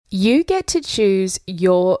You get to choose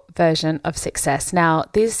your version of success. Now,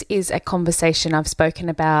 this is a conversation I've spoken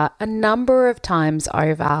about a number of times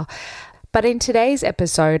over, but in today's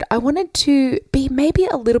episode, I wanted to be maybe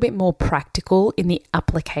a little bit more practical in the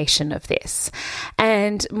application of this,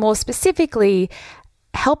 and more specifically,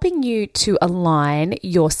 helping you to align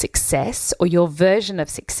your success or your version of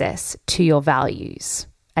success to your values.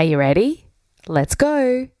 Are you ready? Let's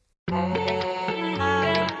go.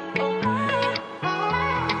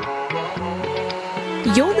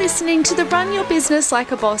 You're listening to the Run Your Business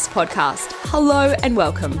Like a Boss podcast. Hello and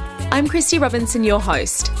welcome. I'm Christy Robinson, your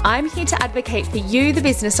host. I'm here to advocate for you, the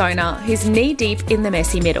business owner who's knee-deep in the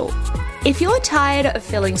messy middle. If you're tired of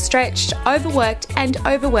feeling stretched, overworked, and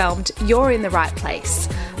overwhelmed, you're in the right place.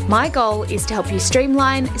 My goal is to help you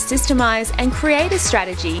streamline, systemize, and create a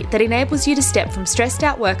strategy that enables you to step from stressed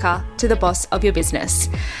out worker to the boss of your business.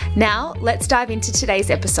 Now, let's dive into today's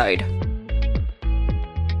episode.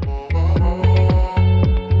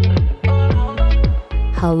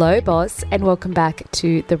 Hello, boss, and welcome back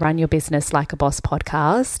to the Run Your Business Like a Boss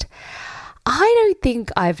podcast. I don't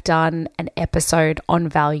think I've done an episode on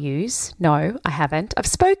values. No, I haven't. I've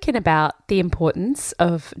spoken about the importance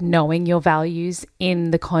of knowing your values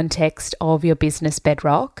in the context of your business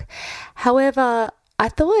bedrock. However, I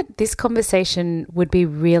thought this conversation would be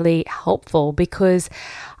really helpful because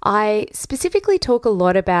I specifically talk a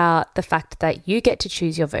lot about the fact that you get to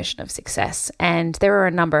choose your version of success, and there are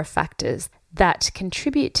a number of factors that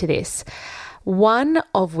contribute to this. One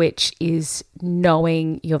of which is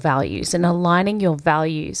knowing your values and aligning your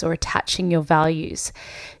values or attaching your values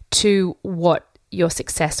to what your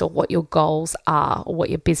success or what your goals are or what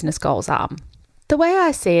your business goals are. The way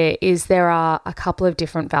I see it is there are a couple of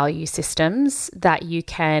different value systems that you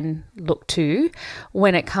can look to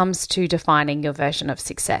when it comes to defining your version of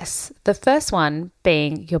success. The first one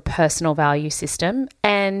being your personal value system.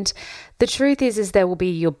 And the truth is there will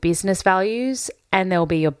be your business values and there will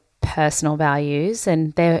be your personal values,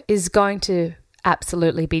 and there is going to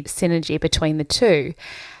absolutely be synergy between the two.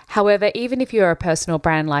 However, even if you're a personal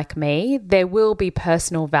brand like me, there will be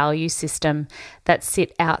personal value system that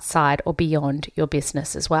sit outside or beyond your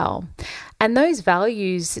business as well. And those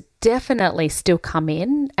values definitely still come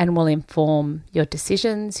in and will inform your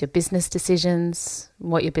decisions, your business decisions,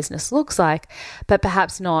 what your business looks like, but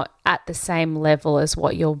perhaps not at the same level as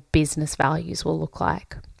what your business values will look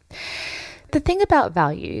like. The thing about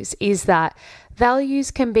values is that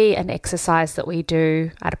values can be an exercise that we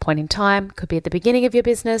do at a point in time. It could be at the beginning of your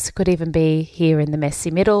business. It could even be here in the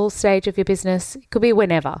messy middle stage of your business. It could be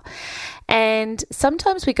whenever. And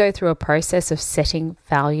sometimes we go through a process of setting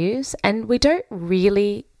values and we don't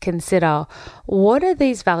really consider what do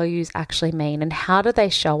these values actually mean and how do they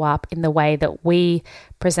show up in the way that we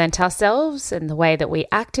present ourselves and the way that we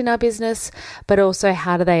act in our business, but also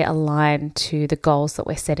how do they align to the goals that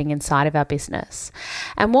we're setting inside of our business.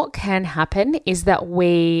 And what can happen is that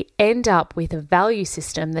we end up with a value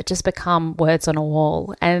system that just become words on a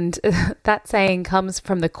wall. And that saying comes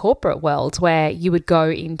from the corporate world where you would go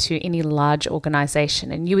into any large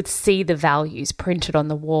organization and you would see the values printed on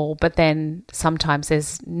the wall, but then sometimes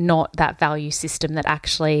there's not that value system that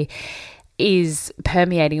actually is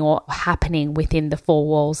permeating or happening within the four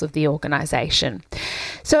walls of the organization.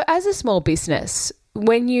 So as a small business,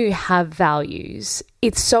 when you have values,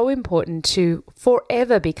 it's so important to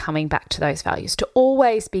forever be coming back to those values, to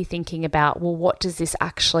always be thinking about, well, what does this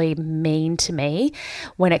actually mean to me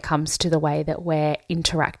when it comes to the way that we're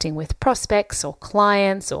interacting with prospects or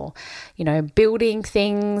clients or, building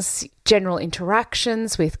things, general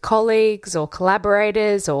interactions with colleagues or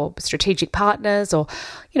collaborators or strategic partners or,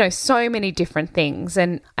 so many different things.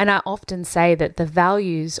 And I often say that the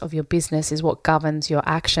values of your business is what governs your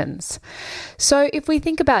actions. So if we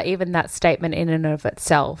think about even that statement in and of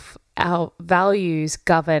itself, our values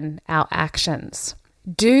govern our actions.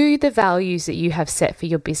 Do the values that you have set for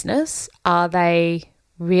your business, are they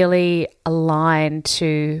really aligned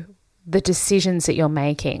to the decisions that you're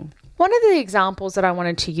making? One of the examples that I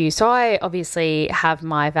wanted to use, so I obviously have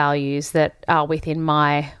my values that are within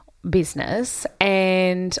my business,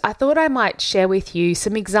 and I thought I might share with you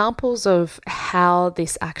some examples of how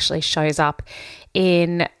this actually shows up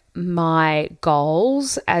in my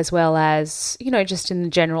goals as well as, just in the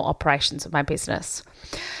general operations of my business.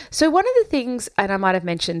 So one of the things, and I might have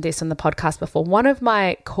mentioned this on the podcast before, one of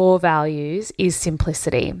my core values is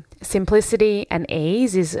simplicity. Simplicity and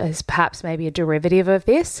ease is perhaps maybe a derivative of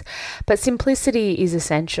this, but simplicity is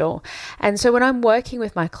essential. And so when I'm working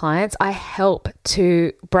with my clients, I help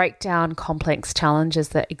to break down complex challenges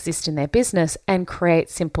that exist in their business and create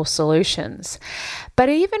simple solutions. But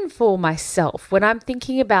even for myself, when I'm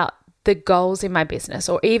thinking about the goals in my business,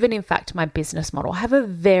 or even in fact my business model. I have a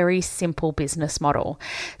very simple business model.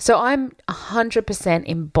 So I'm 100%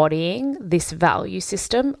 embodying this value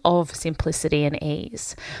system of simplicity and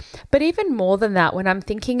ease. But even more than that, when I'm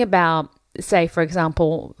thinking about, say, for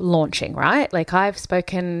example, launching, right? Like I've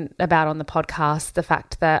spoken about on the podcast, the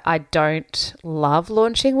fact that I don't love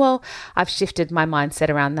launching. Well, I've shifted my mindset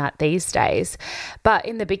around that these days. But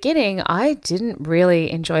in the beginning, I didn't really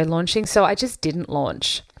enjoy launching, so I just didn't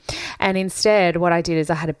launch. And instead, what I did is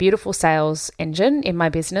I had a beautiful sales engine in my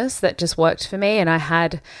business that just worked for me. And I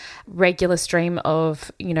had regular stream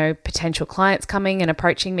of, potential clients coming and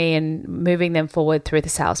approaching me and moving them forward through the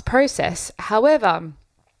sales process. However,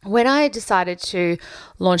 when I decided to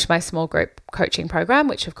launch my small group coaching program,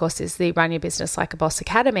 which of course is the Run Your Business Like a Boss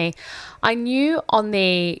Academy, I knew on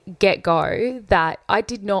the get-go that I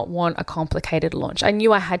did not want a complicated launch. I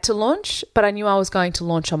knew I had to launch, but I knew I was going to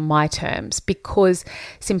launch on my terms because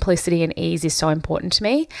simplicity and ease is so important to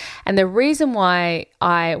me. And the reason why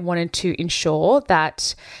I wanted to ensure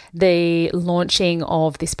that the launching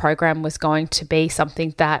of this program was going to be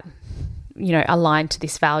something that aligned to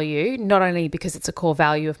this value, not only because it's a core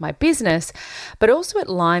value of my business, but also it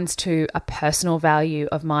aligns to a personal value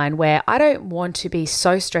of mine where I don't want to be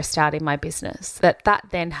so stressed out in my business that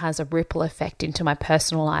then has a ripple effect into my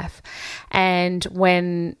personal life. And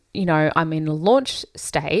when I'm in a launch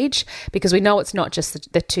stage, because we know it's not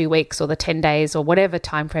just the 2 weeks or the 10 days or whatever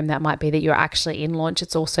time frame that might be that you're actually in launch,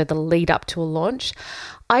 it's also the lead up to a launch.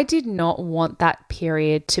 I did not want that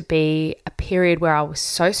period to be a period where I was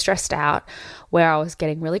so stressed out, where I was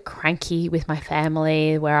getting really cranky with my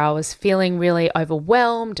family, where I was feeling really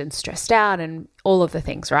overwhelmed and stressed out and all of the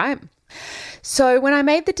things, right? So when I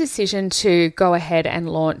made the decision to go ahead and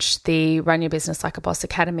launch the Run Your Business Like a Boss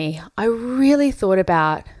Academy, I really thought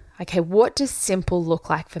about, okay, what does simple look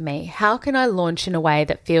like for me? How can I launch in a way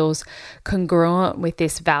that feels congruent with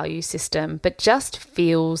this value system, but just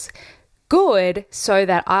feels good so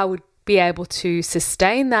that I would be able to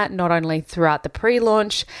sustain that not only throughout the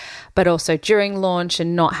pre-launch, but also during launch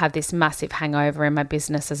and not have this massive hangover in my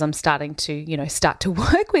business as I'm starting to, start to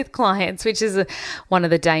work with clients, which is one of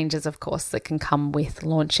the dangers, of course, that can come with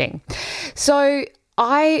launching. So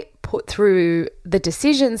I put through the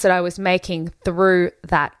decisions that I was making through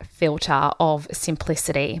that filter of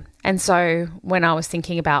simplicity. And so when I was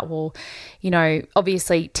thinking about,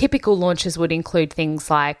 obviously typical launches would include things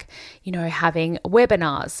like, having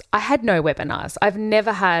webinars. I had no webinars. I've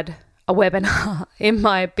never had a webinar in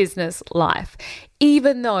my business life,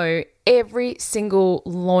 even though every single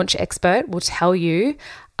launch expert will tell you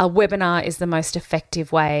a webinar is the most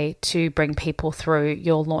effective way to bring people through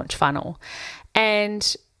your launch funnel.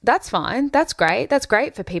 And that's fine. That's great. That's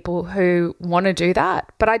great for people who want to do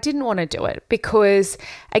that. But I didn't want to do it because,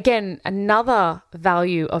 again, another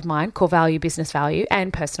value of mine, core value, business value,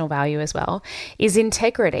 and personal value as well, is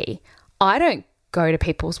integrity. I don't go to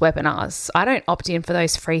people's webinars. I don't opt in for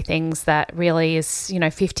those free things that really is,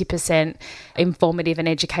 50% informative and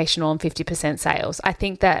educational and 50% sales. I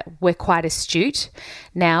think that we're quite astute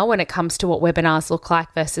now when it comes to what webinars look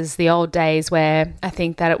like versus the old days where I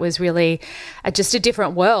think that it was really just a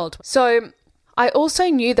different world. So I also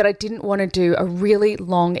knew that I didn't want to do a really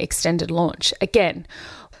long extended launch. Again,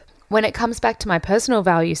 when it comes back to my personal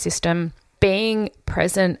value system, being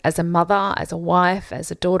present as a mother, as a wife, as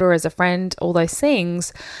a daughter, as a friend, all those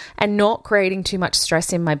things, and not creating too much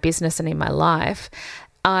stress in my business and in my life,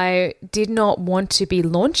 I did not want to be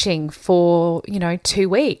launching for, 2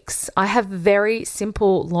 weeks. I have very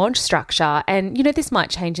simple launch structure and, this might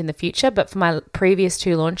change in the future, but for my previous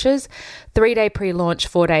 2 launches, 3-day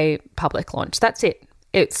pre-launch, 4-day public launch. That's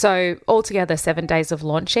it. So altogether 7 days of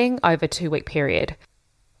launching over a 2-week period.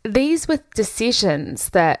 These were decisions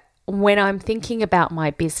that when I'm thinking about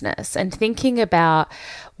my business and thinking about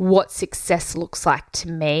what success looks like to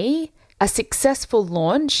me, a successful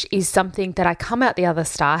launch is something that I come out the other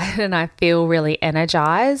side and I feel really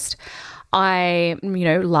energized. I,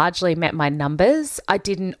 largely met my numbers. I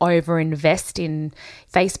didn't overinvest in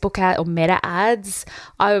Facebook ad or Meta ads.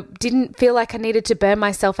 I didn't feel like I needed to burn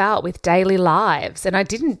myself out with daily lives. And I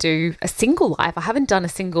didn't do a single live. I haven't done a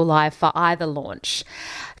single live for either launch.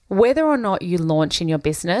 Whether or not you launch in your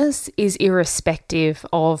business is irrespective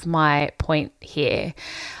of my point here.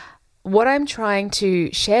 What I'm trying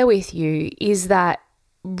to share with you is that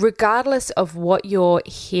regardless of what you're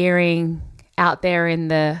hearing out there in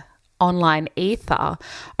the online ether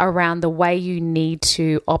around the way you need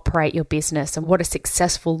to operate your business and what a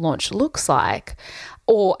successful launch looks like,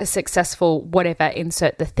 or a successful whatever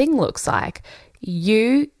insert the thing looks like,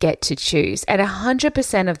 You get to choose. And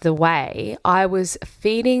 100% of the way, I was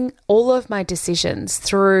feeding all of my decisions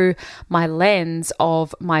through my lens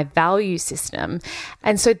of my value system.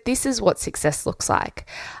 And so this is what success looks like.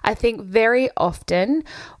 I think very often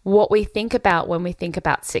what we think about when we think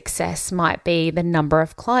about success might be the number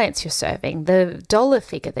of clients you're serving, the dollar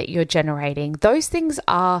figure that you're generating. Those things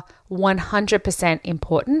are 100%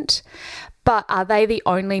 important. But are they the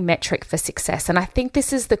only metric for success? And I think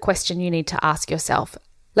this is the question you need to ask yourself.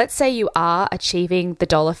 Let's say you are achieving the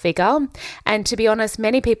dollar figure. And to be honest,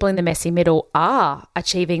 many people in the messy middle are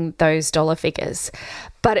achieving those dollar figures,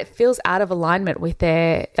 but it feels out of alignment with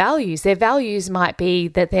their values. Their values might be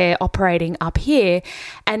that they're operating up here,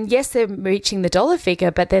 and yes, they're reaching the dollar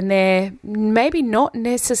figure, but then they're maybe not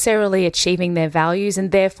necessarily achieving their values,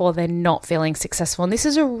 and therefore they're not feeling successful. And this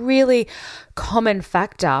is a really common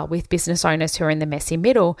factor with business owners who are in the messy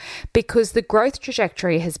middle, because the growth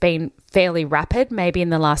trajectory has been fairly rapid, maybe in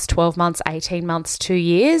the last 12 months, 18 months, 2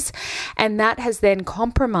 years. And that has then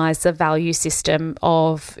compromised the value system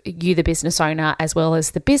of you, the business owner, as well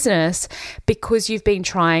as the business, because you've been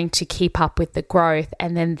trying to keep up with the growth,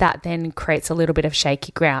 and then that then creates a little bit of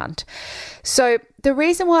shaky ground. So the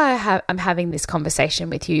reason why I'm having this conversation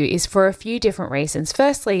with you is for a few different reasons.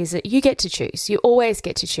 Firstly is that you get to choose. You always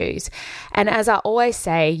get to choose. And as I always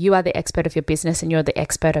say, you are the expert of your business and you're the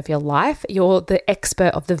expert of your life. You're the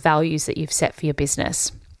expert of the values that you've set for your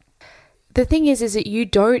business. The thing is that you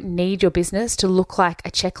don't need your business to look like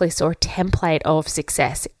a checklist or a template of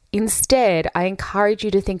success. Instead, I encourage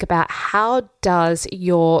you to think about, how does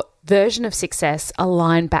your version of success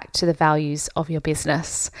align back to the values of your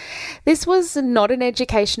business? This was not an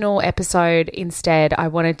educational episode. Instead, I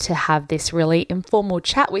wanted to have this really informal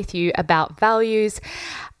chat with you about values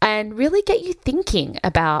and really get you thinking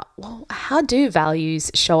about, well, how do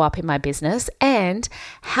values show up in my business, and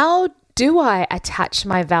how do I attach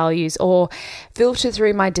my values or filter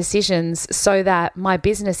through my decisions so that my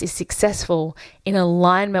business is successful in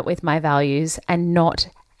alignment with my values and not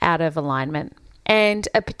out of alignment? And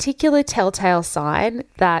a particular telltale sign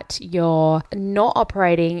that you're not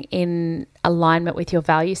operating in alignment with your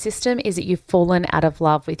value system is that you've fallen out of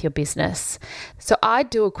love with your business. So I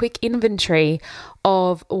do a quick inventory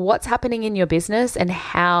of what's happening in your business and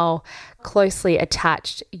how closely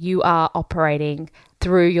attached you are operating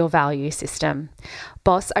through your value system.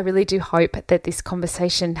 Boss, I really do hope that this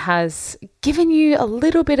conversation has given you a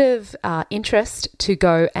little bit of interest to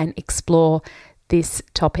go and explore this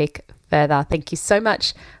topic further. Thank you so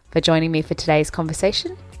much for joining me for today's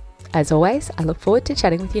conversation. As always, I look forward to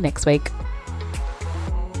chatting with you next week.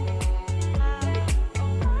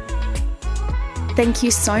 Thank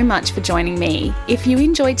you so much for joining me. If you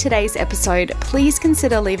enjoyed today's episode, please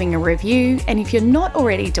consider leaving a review. And if you're not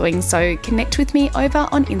already doing so, connect with me over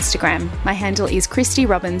on Instagram. My handle is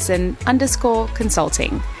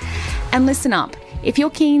christyrobinson_consulting. And listen up. If you're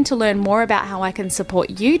keen to learn more about how I can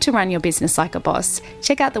support you to run your business like a boss,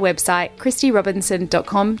 check out the website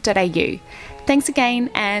christyrobinson.com.au. Thanks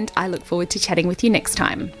again, and I look forward to chatting with you next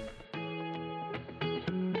time.